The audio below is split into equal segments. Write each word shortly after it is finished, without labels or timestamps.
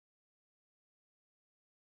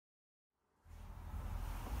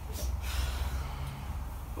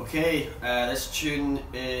Okay, this tune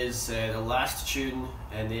is the last tune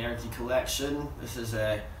in the Errogie Collection. This is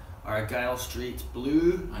Argyle Street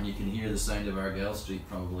Blue. And you can hear the sound of Argyle Street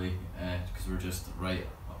probably, because we're just right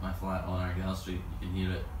up my flat on Argyle Street. You can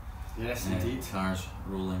hear it. Yes, indeed. Cars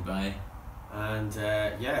rolling by. And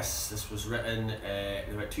yes, this was written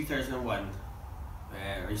in about 2001.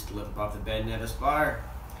 I used to live above the Ben Nevis Bar,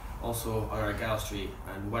 also on Argyle Street,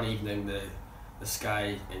 and one evening the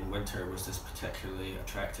sky in winter was this particularly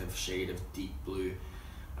attractive shade of deep blue,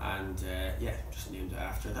 and yeah, just named it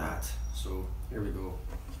after that. So here we go.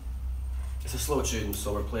 It's a slow tune,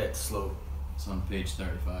 so we'll play it slow. It's on page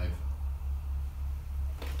 35.